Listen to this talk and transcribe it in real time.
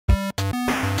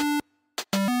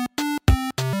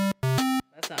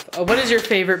What is your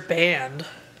favorite band?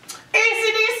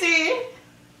 AC/DC.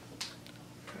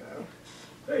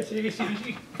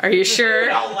 AC/DC. Are you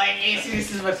sure? I don't like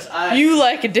AC/DC as much as I. You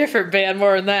like a different band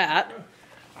more than that.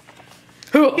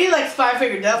 Who? He likes Five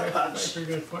Finger Death Punch.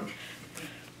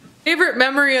 Favorite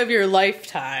memory of your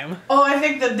lifetime? Oh, I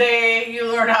think the day you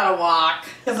learned how to walk.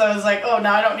 Because I was like, oh,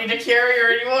 now I don't need to carry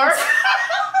her anymore.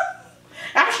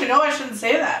 Actually, no, I shouldn't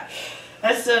say that.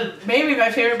 I said, maybe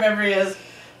my favorite memory is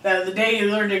that the day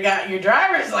you learned you got your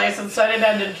driver's license, so I didn't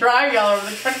have to drive you all over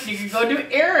the country. You could go do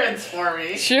errands for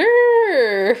me.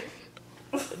 Sure.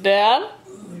 Dad?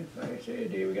 If I say the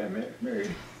day we got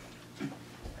married.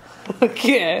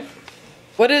 Okay.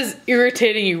 What is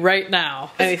irritating you right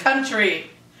now? This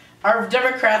country. Our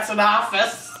Democrats in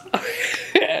office.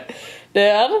 Dad?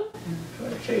 If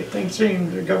I say things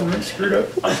saying the government screwed up.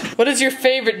 What is your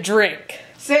favorite drink?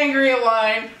 Sangria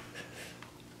wine.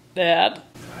 Dad?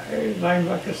 9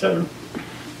 vodka 7.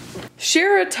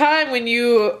 Share a time when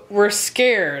you were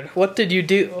scared. What did you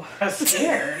do? I was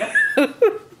scared. I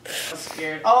was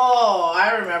scared. Oh,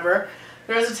 I remember.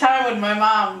 There was a time when my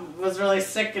mom was really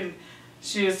sick and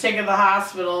she was taken to the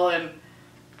hospital and,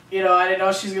 you know, I didn't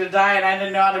know she was going to die and I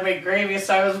didn't know how to make gravy,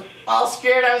 so I was all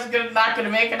scared I was not going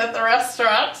to make it at the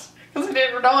restaurant because I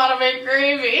didn't know how to make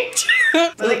gravy.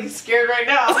 I'm like scared right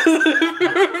now.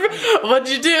 What'd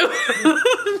you do?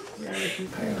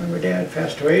 My dad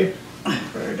passed away.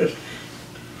 I just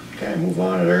kind of move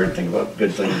on there and think about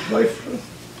good things in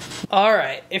life. All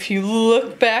right. If you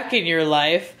look back in your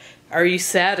life, are you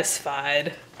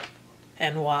satisfied?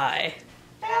 And why?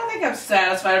 I don't think I'm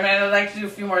satisfied. I mean, I'd like to do a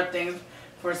few more things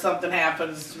before something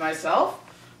happens to myself.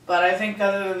 But I think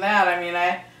other than that, I mean,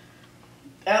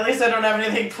 at least I don't have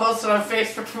anything posted on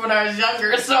Facebook from when I was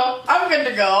younger, so I'm good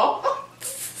to go.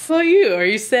 So are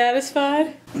you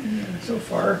satisfied? Yeah, so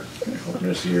far, I hope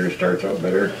this year starts out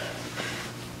better.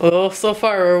 Well, so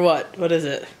far we're what? What is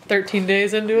it? 13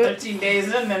 days into it? 13 days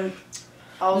in and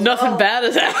Nothing bad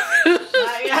has happened.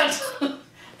 Not yet.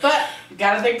 But you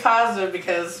gotta think positive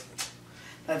because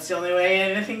that's the only way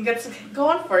anything gets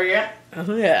going for you.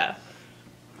 Oh yeah.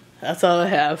 That's all I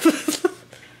have.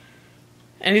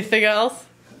 Anything else?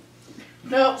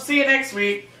 Nope, see you next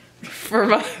week. For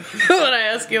when I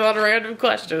ask you a lot of random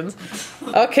questions.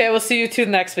 Okay, we'll see you two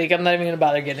next week. I'm not even gonna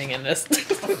bother getting in this.